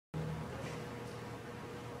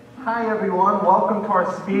Hi everyone, welcome to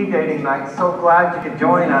our speed dating night. So glad you could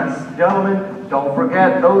join us. Gentlemen, don't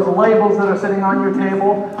forget, those labels that are sitting on your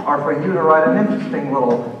table are for you to write an interesting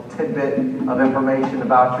little tidbit of information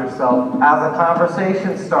about yourself as a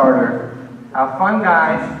conversation starter. Have fun,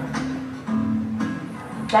 guys.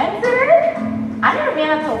 Sensitive? I never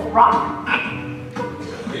man up to rock.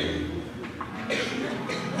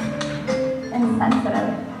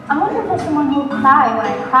 Insensitive. I'm looking for someone who will cry when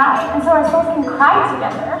I cry, and so our souls can cry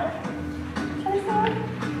together.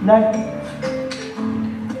 No.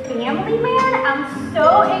 Family man? I'm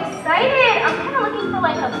so excited. I'm kind of looking for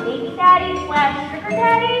like a baby daddy / sugar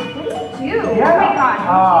daddy. What do you do? Yeah. Oh my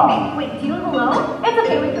gosh. Wait, do you live alone? It's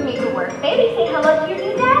okay, we can make it work. Baby, say hello to your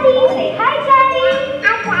new daddy. Say hi, daddy.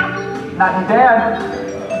 Hi, daddy. Not your dad.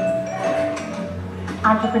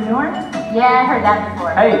 Entrepreneur? Yeah, I heard that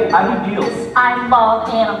before. Hey, I do deals. I love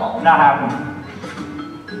animals. Not happening.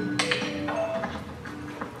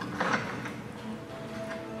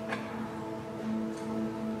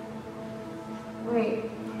 Wait,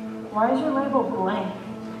 why is your label blank?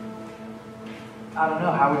 I don't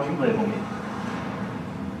know, how would you label me?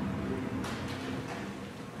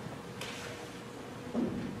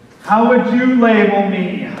 How would you label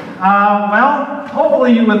me? Well,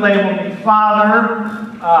 hopefully you would label me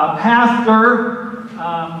father, pastor.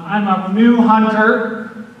 I'm a new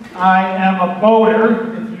hunter. I am a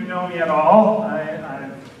boater, if you know me at all.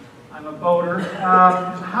 I'm a boater.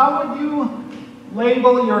 How would you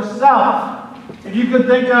label yourself? If you could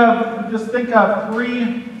just think of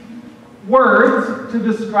 3 words to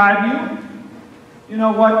describe you, you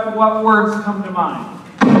know, what words come to mind?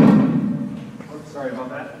 Oh, sorry about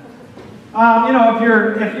that. You know,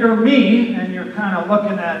 if you're me and you're kind of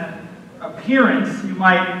looking at appearance, you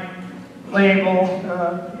might label,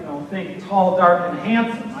 you know, think tall, dark, and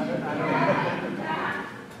handsome. I don't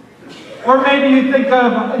know. Or maybe you think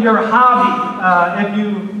of your hobby. If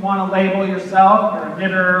you want to label yourself, you're a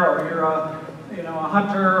knitter, or you're a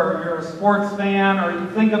hunter, or you're a sports fan, or you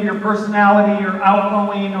think of your personality, you're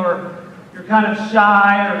outgoing, or you're kind of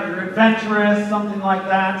shy, or you're adventurous, something like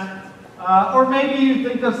that. Or maybe you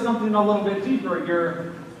think of something a little bit deeper.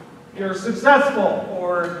 You're successful,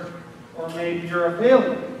 or maybe you're a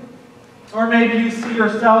failure. Or maybe you see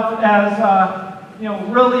yourself as you know,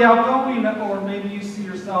 really outgoing, or maybe you see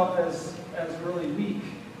yourself as really weak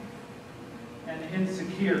and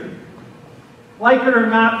insecure. Like it or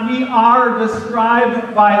not, we are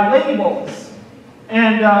described by labels.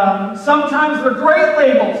 And sometimes they're great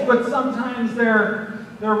labels, but sometimes they're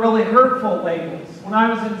really hurtful labels. When I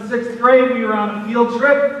was in 6th grade, we were on a field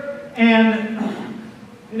trip, and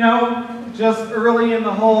you know, just early in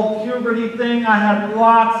the whole puberty thing, I had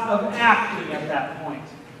lots of acne at that point.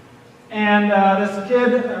 And this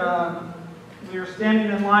kid, we were standing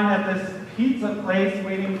in line at this pizza place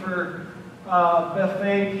waiting for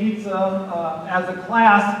buffet pizza as a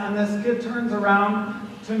class, and this kid turns around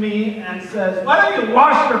to me and says, "Why don't you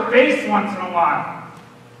wash your face once in a while?"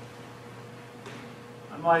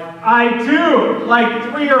 I'm like, "I do, like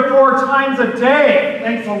 3 or 4 times a day.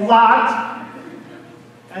 Thanks a lot."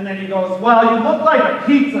 And then he goes, "Well, you look like a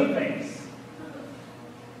pizza face."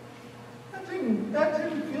 That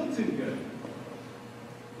didn't feel too good.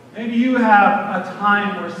 Maybe you have a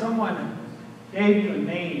time where someone gave you a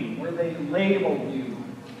name, where they labeled you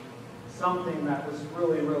something that was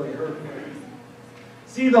really, really hurtful.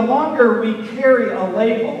 See, the longer we carry a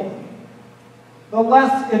label, the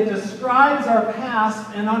less it describes our past,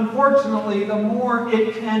 and unfortunately, the more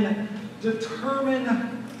it can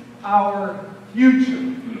determine our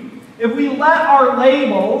future. If we let our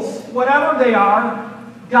labels, whatever they are,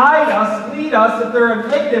 guide us, lead us, if they're a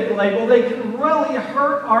negative label, they can really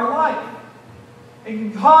hurt our life. It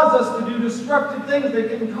can cause us to do destructive things. They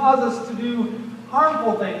can cause us to do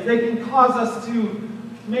harmful things. They can cause us to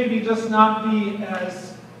maybe just not be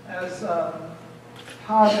as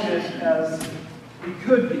positive as we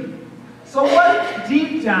could be. So what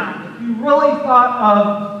deep down, if you really thought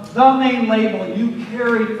of the main label you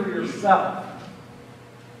carry for yourself,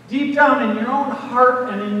 deep down in your own heart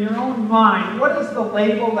and in your own mind, what is the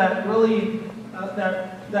label that really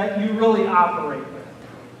that you really operate with?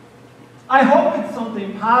 I hope it's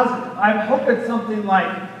something positive. I hope it's something like,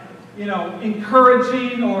 you know,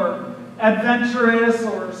 encouraging or adventurous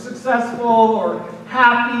or successful or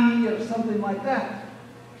happy or something like that.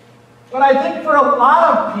 But I think for a lot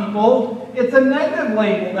of people, it's a negative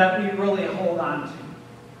label that we really hold on to.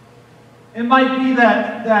 It might be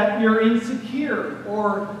that you're insecure,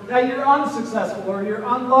 or that you're unsuccessful, or you're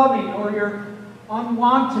unloving, or you're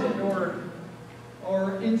unwanted,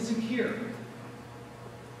 or insecure.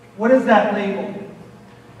 What is that label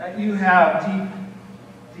that you have deep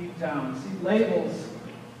deep down. See, labels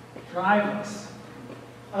drive us.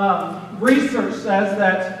 Research says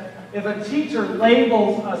that if a teacher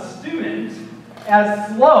labels a student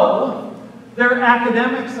as slow, their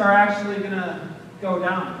academics are actually going to go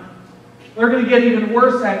down. They're going to get even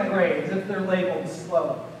worse at grades if they're labeled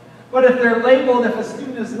slow. But if a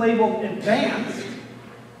student is labeled advanced,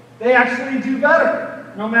 they actually do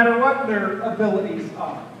better, no matter what their abilities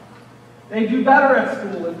are. They do better at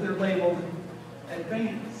school if they're labeled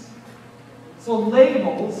advanced. So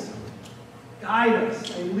labels guide us,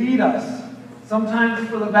 they lead us, sometimes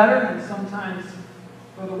for the better and sometimes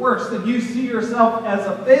for the worse. If you see yourself as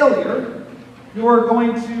a failure, you're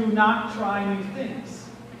going to not try new things.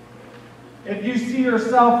 If you see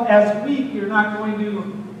yourself as weak, you're not going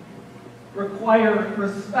to require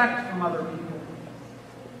respect from other people.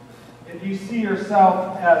 If you see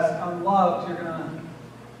yourself as unloved, you're going to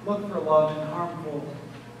look for love in harmful,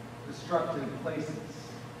 destructive places.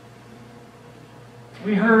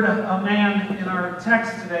 We heard a man in our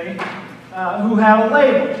text today who had a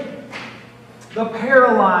label, the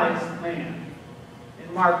paralyzed man,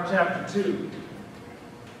 in Mark chapter 2.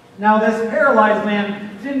 Now, this paralyzed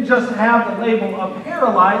man didn't just have the label of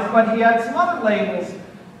paralyzed, but he had some other labels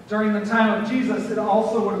during the time of Jesus. It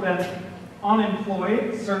also would have been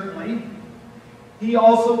unemployed, certainly. He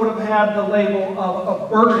also would have had the label of a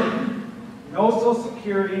burden, no Social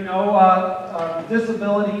Security, no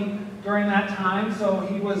disability during that time, so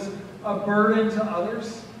he was a burden to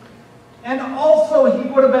others. And also, he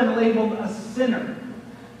would have been labeled a sinner,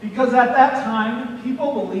 because at that time,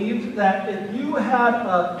 people believed that if you had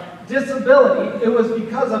a disability, it was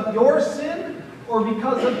because of your sin or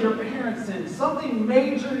because of your parents' sin. Something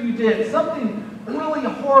major you did, something really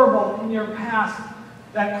horrible in your past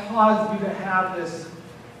that caused you to have this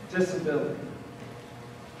disability.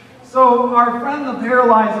 So our friend the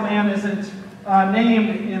paralyzed man isn't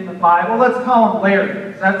named in the Bible. Let's call him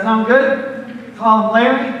Larry. Does that sound good? Call him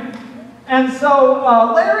Larry. And so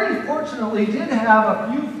Larry fortunately did have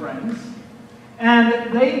a few friends,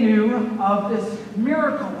 and they knew of this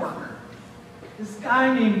miracle worker, this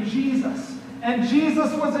guy named Jesus. And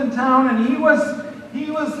Jesus was in town, and he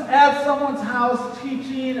was at someone's house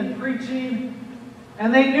teaching and preaching,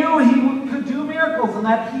 and they knew he could do miracles and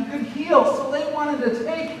that he could heal. So they wanted to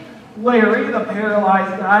take Larry, the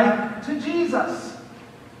paralyzed guy, to Jesus.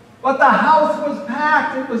 But the house was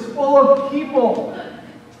packed. It was full of people.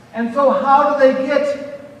 And so how do they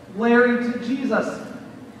get Larry to Jesus?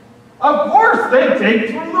 Of course, they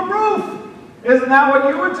dig through the roof. Isn't that what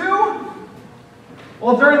you would do?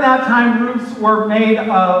 Well, during that time, roofs were made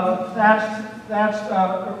of thatched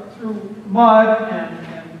through mud and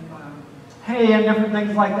hay and different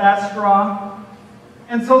things like that, straw.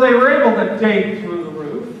 And so they were able to dig through the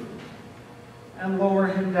roof and lower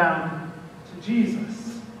him down to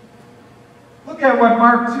Jesus. Look at what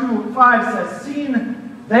Mark 2:5 says.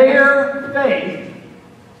 Seeing their faith,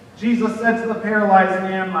 Jesus said to the paralyzed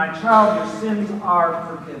man, "My child, your sins are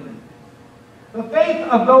forgiven." The faith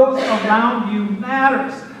of those around you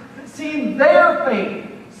matters. Seeing their faith,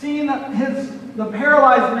 seeing the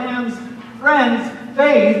paralyzed man's friends'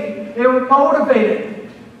 faith, they were motivated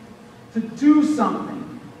to do something.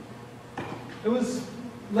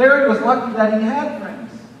 Larry was lucky that he had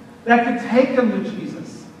friends that could take him to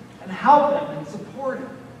Jesus and help him and support him.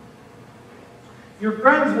 Your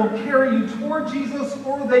friends will carry you toward Jesus,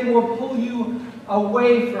 or they will pull you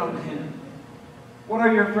away from him. What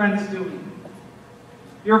are your friends doing?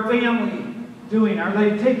 Your family doing? Are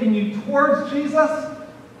they taking you towards Jesus,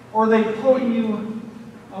 or are they pulling you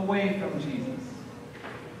away from Jesus?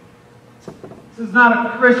 This is not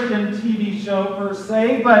a Christian TV show per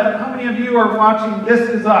se, but how many of you are watching This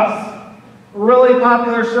Is Us? A really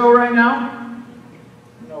popular show right now?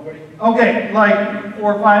 Nobody. Okay, like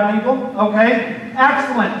 4 or 5 people? Okay,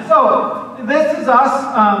 excellent. So, This Is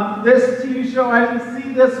Us, this TV show I didn't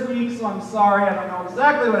see this week, so I'm sorry, I don't know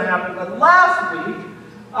exactly what happened, but last week,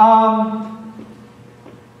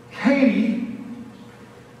 Katie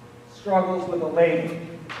struggles with a lady.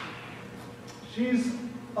 She's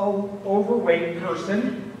an overweight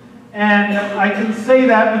person, and I can say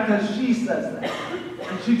that because she says that.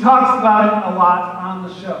 And she talks about it a lot on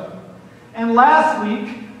the show. And last week,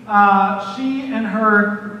 she and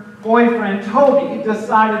her boyfriend, Toby,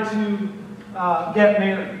 decided to get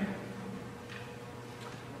married.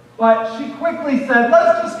 But she quickly said,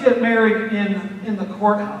 let's just get married in the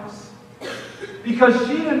courthouse. Because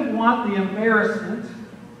she didn't want the embarrassment,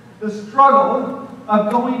 the struggle of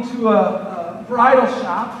going to a bridal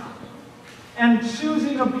shop and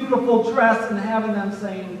choosing a beautiful dress and having them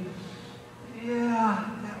saying, yeah,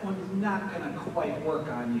 that one's not going to quite work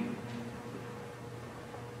on you.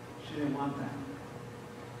 She didn't want that.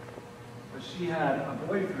 But she had a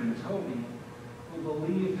boyfriend, Toby, who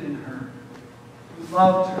believed in her, who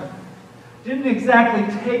loved her. Didn't exactly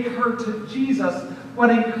take her to Jesus, but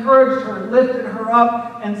encouraged her, lifted her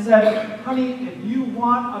up, and said, honey, if you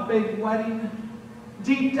want a big wedding,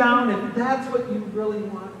 deep down, if that's what you really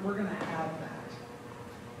want, we're going to have that.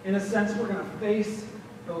 In a sense, we're going to face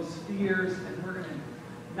those fears, and we're going to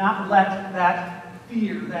not let that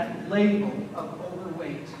fear, that label of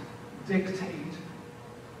overweight, dictate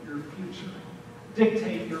your future,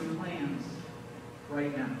 dictate your plans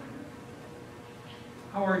right now.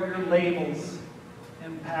 How are your labels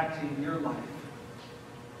impacting your life,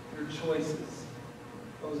 your choices,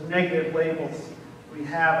 those negative labels we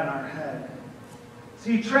have in our head?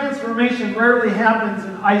 See, transformation rarely happens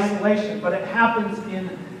in isolation, but it happens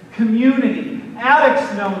in community.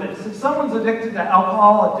 Addicts know this. If someone's addicted to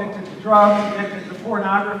alcohol, addicted to drugs, addicted to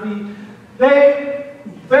pornography, they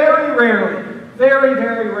very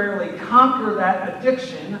rarely conquer that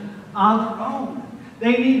addiction on their own.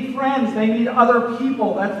 They need friends. They need other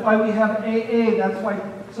people. That's why we have AA. That's why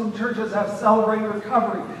some churches have Celebrate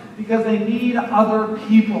Recovery, because they need other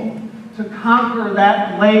people to conquer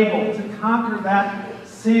that label, to conquer that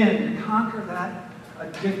sin, to conquer that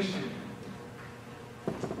addiction.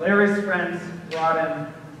 Larry's friends brought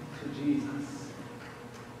him to Jesus.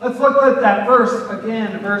 Let's look at that verse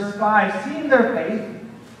again, verse 5. Seeing their faith,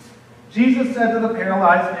 Jesus said to the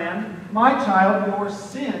paralyzed man, my child, your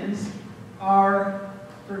sins are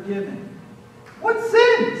forgiven. What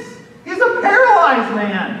sins? He's a paralyzed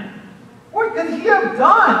man. What could he have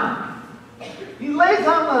done? He lays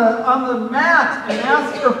on the mat and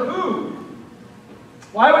asks for food.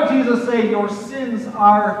 Why would Jesus say your sins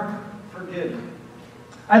are forgiven?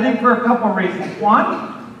 I think for a couple of reasons.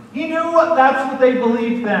 One, he knew that's what they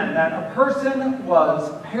believed then, that a person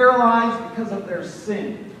was paralyzed because of their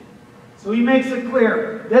sin. So he makes it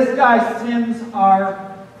clear, this guy's sins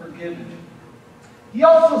are forgiven. He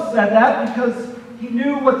also said that because he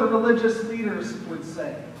knew what the religious leaders would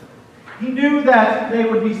say. He knew that they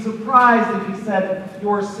would be surprised if he said,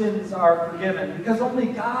 your sins are forgiven, because only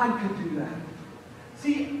God could do that.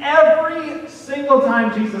 See, every single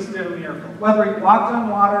time Jesus did a miracle, whether he walked on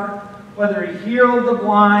water, whether he healed the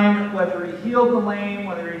blind, whether he healed the lame,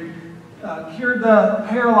 whether he cured the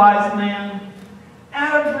paralyzed man,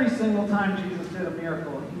 every single time Jesus did a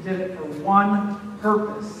miracle, he did it for one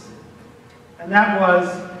purpose. And that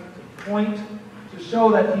was to point, to show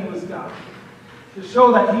that he was God, to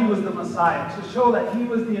show that he was the Messiah, to show that he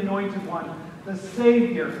was the anointed one, the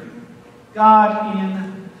Savior, God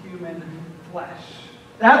in human flesh.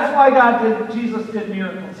 That's why Jesus did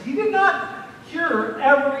miracles. He did not cure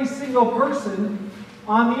every single person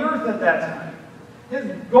on the earth at that time. His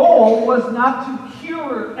goal was not to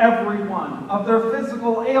cure everyone of their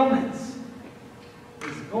physical ailments.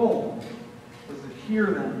 His goal was to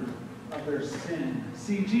cure them of their sin.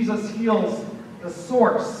 See, Jesus heals the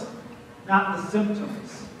source, not the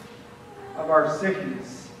symptoms of our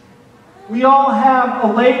sickness. We all have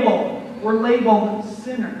a label. We're labeled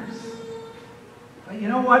sinners. But you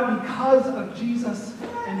know what? Because of Jesus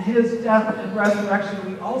and his death and resurrection,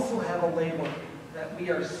 we also have a label that we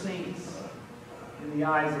are saints in the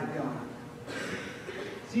eyes of God.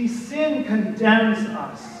 See, sin condemns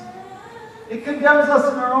us. It condemns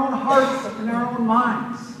us in our own hearts, in our own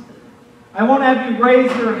minds. I won't have you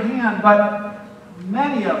raise your hand, but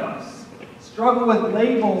many of us struggle with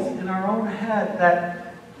labels in our own head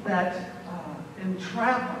that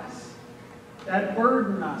entrap us, that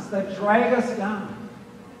burden us, that drag us down.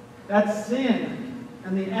 That's sin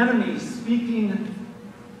and the enemy speaking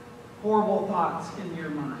horrible thoughts in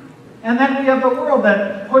your mind. And then we have the world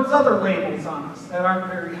that puts other labels on us that aren't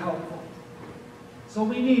very helpful. So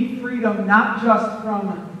we need freedom not just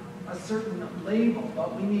from a certain label,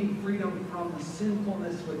 but we need freedom from the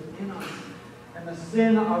sinfulness within us and the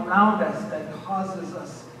sin around us that causes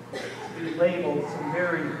us to be labeled some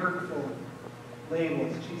very hurtful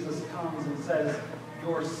labels. Jesus comes and says,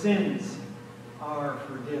 your sins are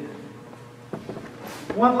forgiven.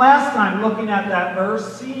 One last time, looking at that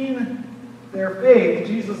verse, seeing their faith,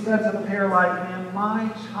 Jesus said to the paralyzed man,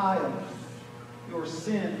 my child, your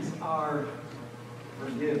sins are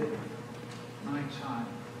forgiven. My child.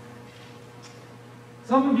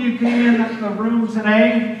 Some of you came in the room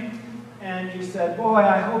today and you said, boy,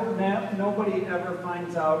 I hope nobody ever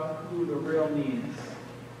finds out who the real me is.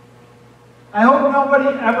 I hope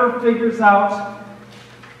nobody ever figures out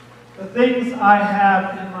the things I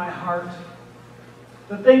have in my heart,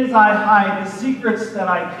 the things I hide, the secrets that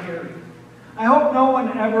I carry. I hope no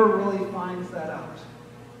one ever really finds that out.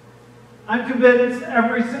 I'm convinced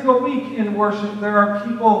every single week in worship there are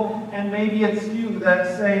people, and maybe it's you,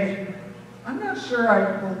 that say, I'm not sure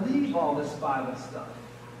I believe all this Bible stuff.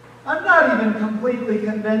 I'm not even completely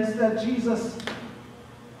convinced that Jesus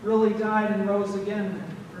really died and rose again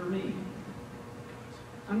for me.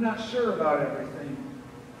 I'm not sure about everything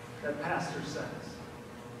that Pastor says.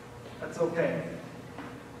 That's okay.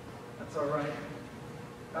 That's all right.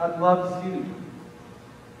 God loves you.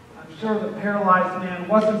 I'm sure the paralyzed man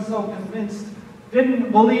wasn't so convinced,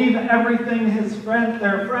 didn't believe everything his friend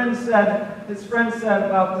said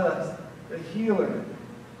about the healer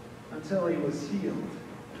until he was healed.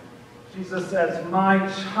 Jesus says, my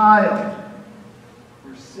child,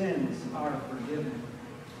 your sins are forgiven.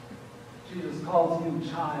 Jesus calls you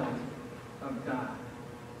child of God,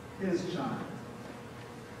 his child.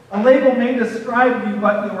 A label may describe you,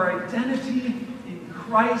 but your identity in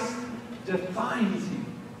Christ defines you.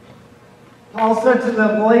 Paul said to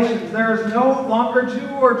the Galatians, there is no longer Jew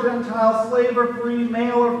or Gentile, slave or free,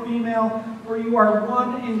 male or female, for you are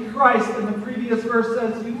one in Christ. And the previous verse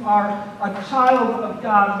says you are a child of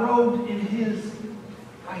God, robed in his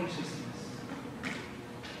righteousness.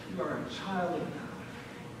 You are a child of God.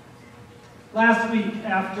 Last week,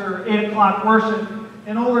 after 8 o'clock worship,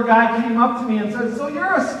 an older guy came up to me and said, so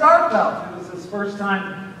you're a Starkvelt. It was his first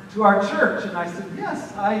time to our church. And I said,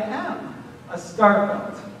 yes, I am a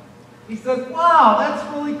Starkvelt. He said, wow, that's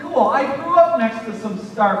really cool. I grew up next to some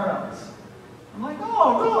Starkvelts. I'm like,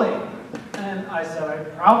 oh, really? And I said, I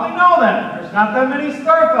probably know them. There's not that many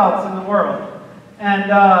Starkvelts in the world.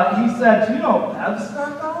 And he said, do you know Bev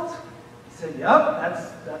Starkvelt? I said, yep,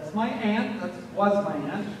 that's my aunt. That was my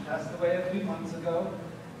aunt. She passed away a few months ago.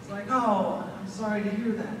 He's like, oh, I'm sorry to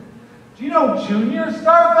hear that. Do you know Junior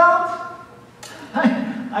Starkvelt?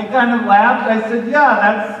 I kind of laughed. I said,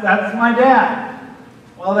 yeah, that's my dad.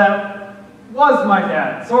 Well, that was my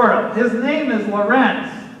dad, sort of. His name is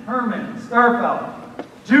Lorenz Herman Starkvelt,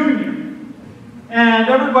 Jr. And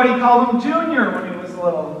everybody called him Junior when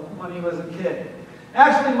he was a kid.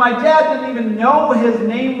 Actually, my dad didn't even know his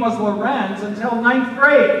name was Lorenz until 9th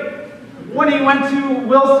grade, when he went to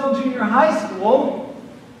Wilson Junior High School,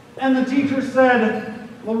 and the teacher said,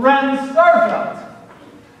 Lorenz Starkvelt.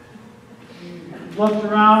 Looked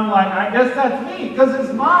around like, I guess that's me, because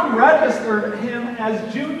his mom registered him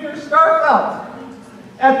as Junior Starkvelt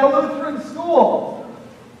at the Lutheran school.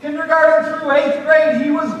 Kindergarten through 8th grade,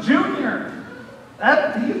 he was Junior.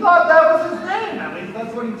 He thought that was his name, at least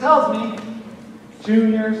that's what he tells me,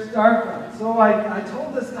 Junior Starkvelt. So I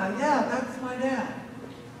told this guy, yeah, that's my dad.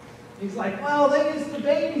 He's like, well, they used to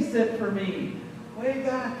babysit for me way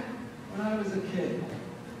back when I was a kid.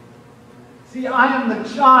 See, I am the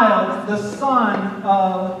child, the son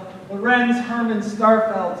of Lorenz Herman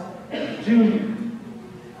Starkvelt, Jr.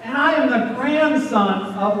 And I am the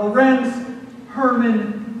grandson of Lorenz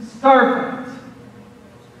Herman Starkvelt.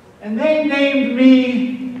 And they named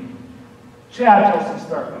me Chad Joseph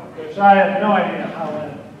Starkvelt, which I have no idea how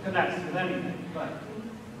that connects with anything. But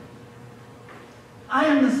I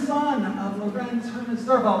am the son of Lorenz Herman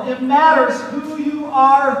Starkvelt. It matters who you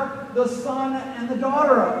are the son and the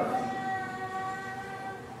daughter of.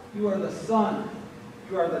 You are the son,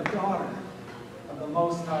 you are the daughter of the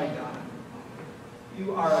Most High God.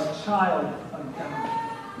 You are a child of God,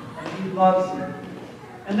 and he loves you.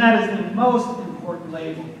 And that is the most important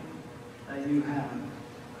label that you have.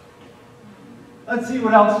 Let's see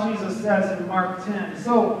what else Jesus says in Mark 10.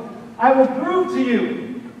 So, I will prove to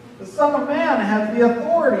you, the Son of Man has the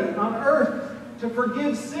authority on earth to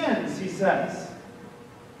forgive sins, he says.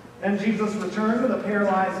 Then Jesus returned to the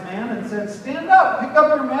paralyzed man and said, stand up, pick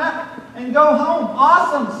up your mat, and go home.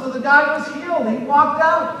 Awesome. So the guy was healed. He walked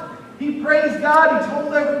out. He praised God. He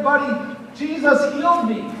told everybody, Jesus healed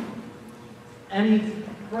me. And he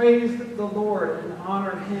praised the Lord and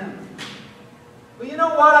honored him. But you know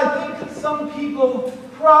what? I think some people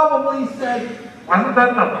probably said, wasn't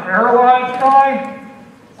that the paralyzed guy?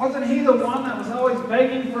 Wasn't he the one that was always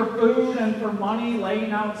begging for food and for money,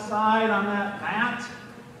 laying outside on that mat?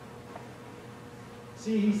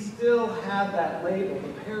 See, he still had that label,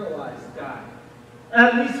 the paralyzed guy,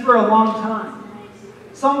 at least for a long time.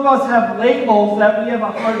 Some of us have labels that we have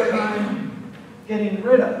a hard time getting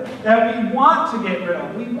rid of, that we want to get rid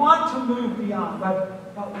of. We want to move beyond,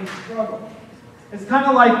 but we struggle. It's kind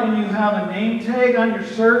of like when you have a name tag on your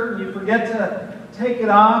shirt and you forget to take it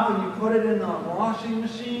off and you put it in the washing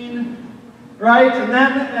machine, right?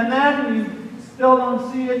 And then you still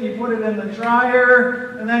don't see it, you put it in the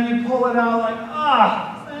dryer, and then you pull it out like,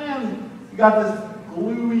 man, you got this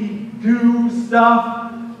gluey goo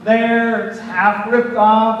stuff there, it's half ripped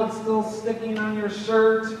off, it's still sticking on your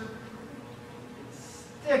shirt. It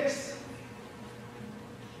sticks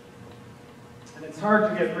and it's hard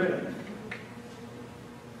to get rid of.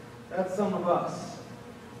 That's some of us.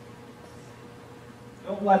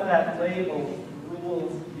 Don't let that label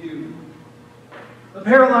rule you. The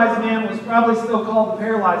paralyzed man was probably still called the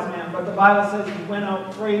paralyzed man, but the Bible says he went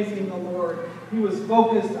out praising the Lord. He was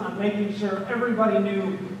focused on making sure everybody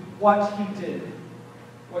knew what he did,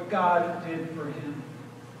 what God did for him.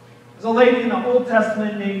 There's a lady in the Old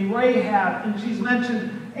Testament named Rahab, and she's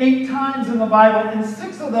mentioned 8 times in the Bible, and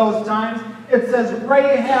 6 of those times it says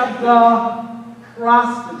Rahab the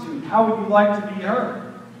prostitute. How would you like to be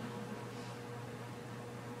her?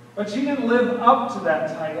 But she didn't live up to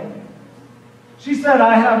that title. She said,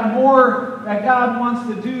 I have more that God wants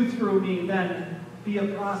to do through me than be a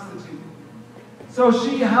prostitute. So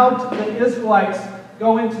she helped the Israelites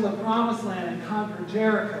go into the Promised Land and conquer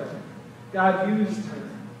Jericho. God used her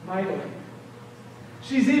mightily.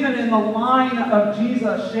 She's even in the line of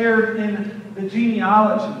Jesus shared in the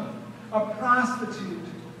genealogy. A prostitute.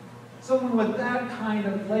 Someone with that kind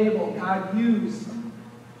of label God used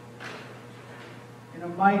in a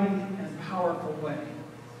mighty and powerful way.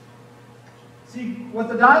 See, what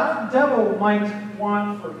the devil might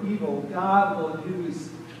want for evil, God will use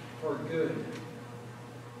for good.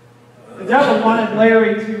 The devil wanted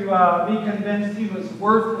Larry to be convinced he was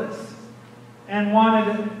worthless, and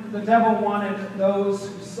the devil wanted those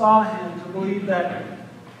who saw him to believe that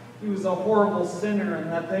he was a horrible sinner and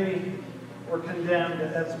that they were condemned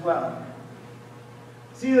as well.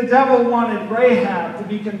 See, the devil wanted Rahab to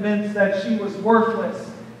be convinced that she was worthless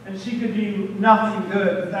and she could do nothing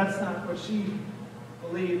good, but that's not what she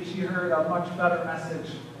believed. She heard a much better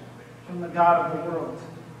message from the God of the world.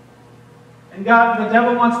 And the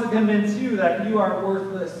devil wants to convince you that you are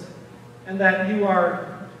worthless and that you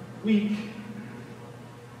are weak.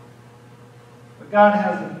 But God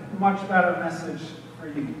has a much better message for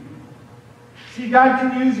you. See, God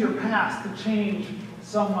can use your past to change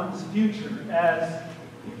someone's future, as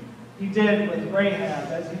he did with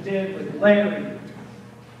Rahab, as he did with Larry,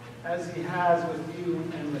 as he has with you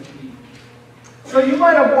and with me. So you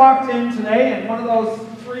might have walked in today, and one of those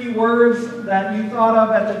 3 words that you thought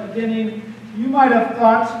of at the beginning, you might have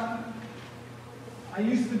thought, I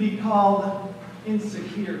used to be called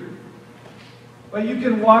insecure. But you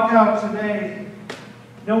can walk out today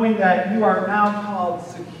knowing that you are now called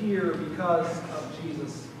secure because of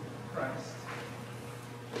Jesus Christ.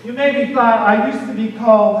 You maybe thought, I used to be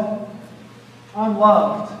called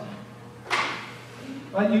unloved.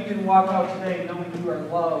 But you can walk out today knowing you are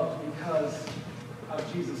loved because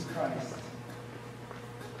of Jesus Christ.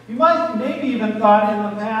 You might maybe even thought in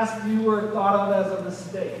the past you were thought of as a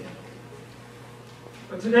mistake.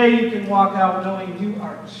 But today you can walk out knowing you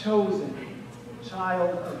are chosen,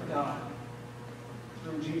 child of God,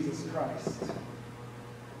 through Jesus Christ.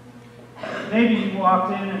 Maybe you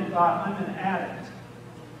walked in and thought, I'm an addict.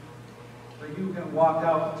 But you can walk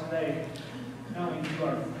out today knowing you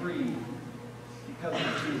are free because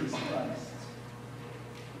of Jesus Christ.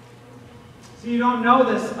 See, you don't know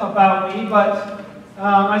this about me, but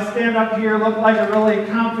I stand up here, look like a really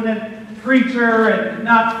confident preacher and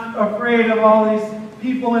not afraid of all these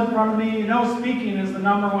people in front of me. You know, speaking is the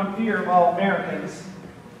 #1 fear of all Americans.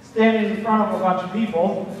 Standing in front of a bunch of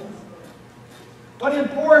people. But in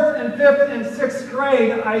 4th and 5th and 6th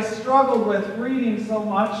grade, I struggled with reading so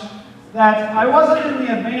much that I wasn't in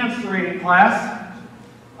the advanced reading class.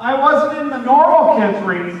 I wasn't in the normal kids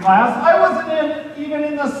reading class. I wasn't even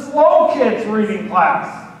in the slow kids reading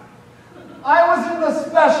class. I was in the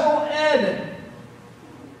special ed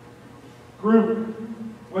group,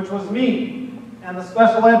 which was me and the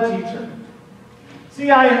special ed teacher. See,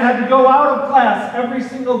 I had to go out of class every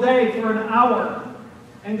single day for an hour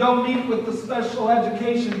and go meet with the special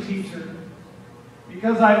education teacher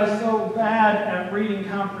because I was so bad at reading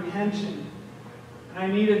comprehension and I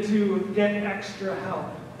needed to get extra help.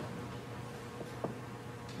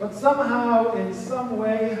 But somehow, in some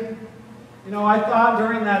way, you know, I thought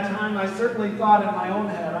during that time, I certainly thought in my own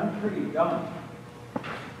head, I'm pretty dumb.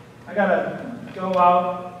 I gotta go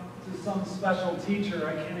out to some special teacher.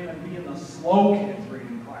 I can't even be in the slow kids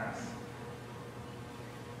reading class.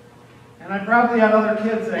 And I probably had other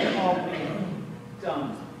kids that called me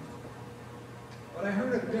dumb. But I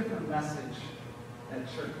heard a different message at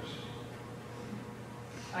church.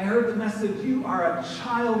 I heard the message, you are a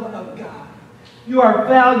child of God. You are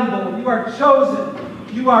valuable, you are chosen,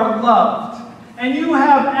 you are loved. And you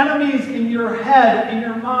have enemies in your head, in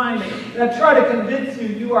your mind, that try to convince you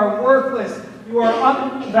you are worthless, you are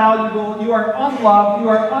unvaluable, you are unloved, you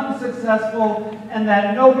are unsuccessful, and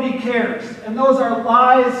that nobody cares. And those are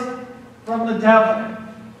lies from the devil.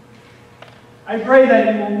 I pray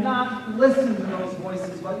that you will not listen to those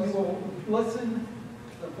voices, but you will listen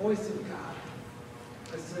to the voice of God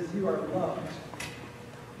that says you are loved,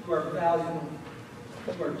 you are valuable,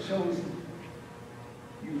 you are chosen,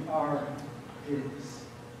 you are His.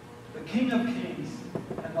 The King of Kings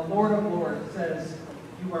and the Lord of Lords says,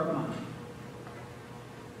 you are mine.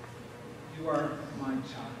 You are my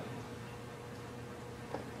child.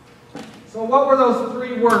 So what were those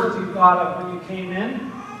 3 words you thought of when you came in?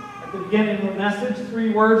 At the beginning of the message,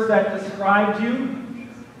 3 words that described you.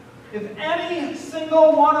 If any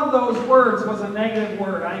single one of those words was a negative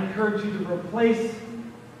word, I encourage you to replace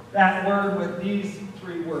that word with these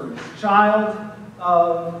 3 words. Child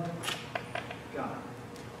of God.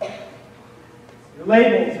 Your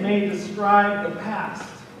labels may describe the past,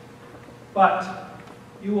 but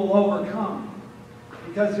you will overcome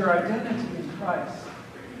because your identity in Christ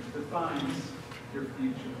defines your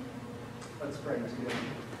future. Let's pray together.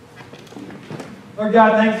 Lord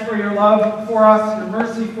God, thanks for your love for us, your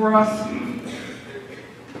mercy for us.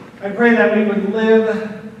 I pray that we would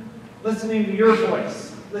live listening to your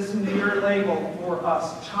voice, listening to your label for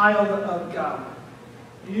us, child of God.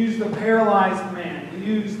 You used a paralyzed man.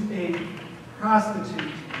 You used a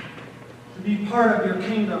prostitute to be part of your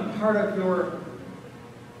kingdom, part of your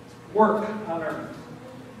work on earth.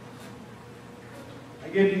 I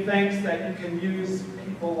give you thanks that you can use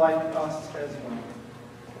people like us as well.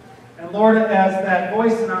 And Lord, as that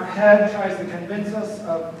voice in our head tries to convince us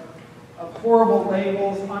of horrible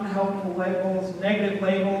labels, unhelpful labels, negative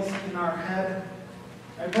labels in our head,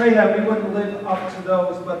 I pray that we wouldn't live up to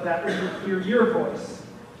those, but that we would hear your voice.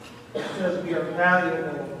 It says we are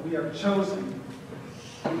valuable, we are chosen,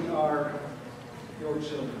 we are your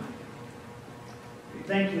children. We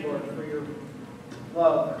thank you, Lord, for your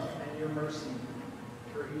love and your mercy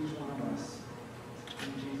for each one of us.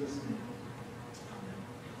 In Jesus' name.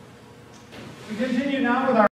 Amen. We continue now with our